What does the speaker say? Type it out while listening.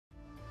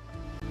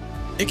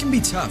It can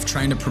be tough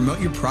trying to promote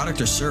your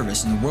product or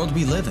service in the world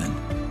we live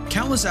in.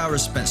 Countless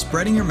hours spent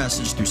spreading your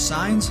message through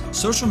signs,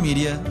 social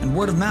media, and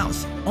word of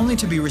mouth, only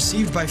to be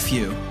received by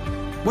few.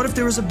 What if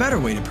there was a better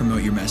way to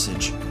promote your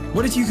message?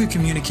 What if you could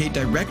communicate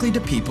directly to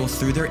people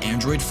through their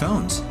Android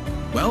phones?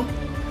 Well,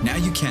 now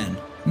you can.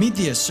 Meet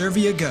the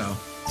Asirvia GO.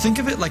 Think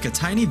of it like a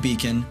tiny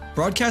beacon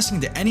broadcasting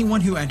to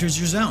anyone who enters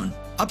your zone,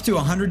 up to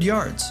 100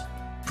 yards.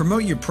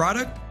 Promote your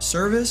product,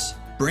 service,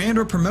 brand,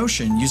 or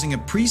promotion using a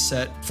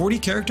preset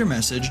 40-character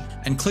message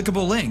and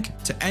clickable link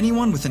to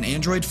anyone with an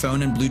Android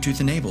phone and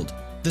Bluetooth enabled.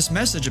 This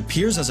message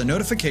appears as a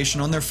notification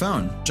on their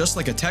phone, just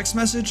like a text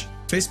message,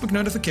 Facebook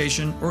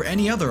notification, or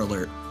any other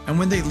alert. And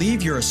when they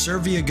leave your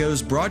Asirvia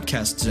GO's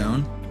broadcast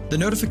zone, the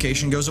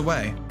notification goes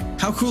away.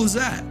 How cool is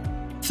that?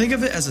 Think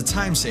of it as a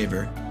time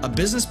saver, a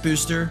business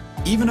booster,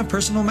 even a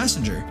personal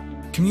messenger,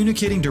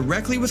 communicating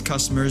directly with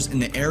customers in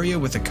the area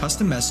with a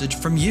custom message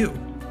from you.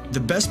 The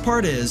best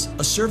part is,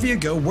 Asirvia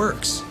GO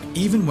works,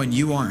 even when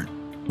you aren't.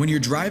 When you're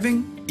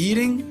driving,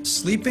 eating,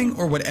 sleeping,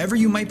 or whatever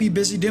you might be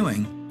busy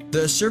doing, the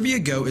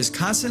Asirvia GO is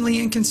constantly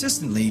and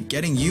consistently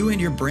getting you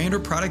and your brand or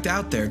product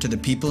out there to the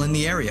people in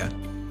the area.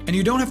 And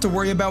you don't have to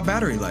worry about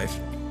battery life.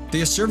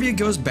 The Asirvia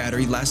GO's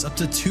battery lasts up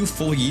to 2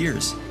 full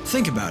years.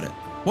 Think about it.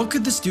 What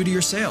could this do to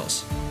your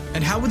sales?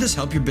 And how would this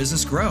help your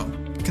business grow?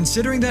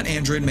 Considering that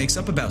Android makes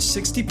up about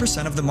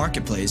 60% of the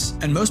marketplace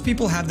and most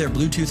people have their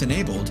Bluetooth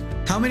enabled,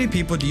 how many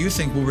people do you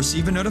think will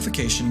receive a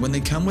notification when they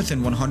come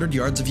within 100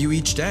 yards of you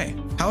each day?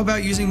 How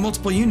about using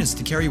multiple units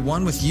to carry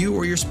one with you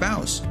or your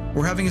spouse?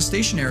 Or having a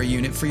stationary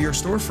unit for your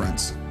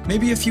storefronts?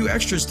 Maybe a few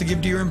extras to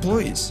give to your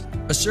employees?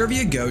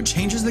 Asirvia GO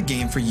changes the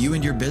game for you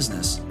and your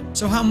business.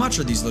 So how much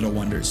are these little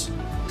wonders?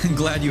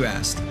 Glad you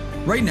asked.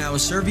 Right now,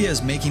 Asirvia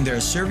is making their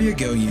Asirvia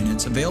GO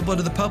units available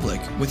to the public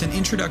with an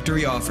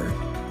introductory offer.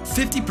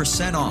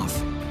 50% off.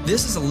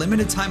 This is a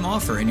limited time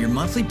offer and your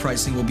monthly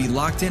pricing will be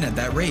locked in at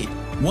that rate.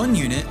 One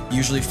unit,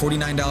 usually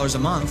 $49 a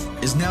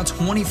month, is now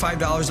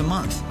 $25 a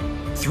month.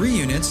 3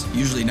 units,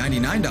 usually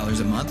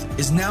 $99 a month,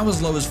 is now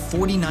as low as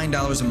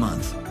 $49 a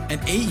month.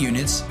 And 8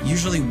 units,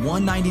 usually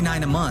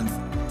 $199 a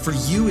month, for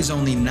you is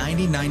only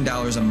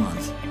 $99 a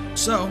month.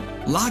 So,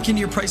 lock in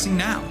your pricing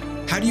now.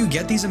 How do you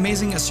get these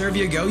amazing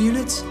Asirvia GO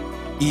units?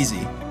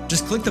 Easy.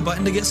 Just click the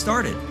button to get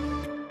started.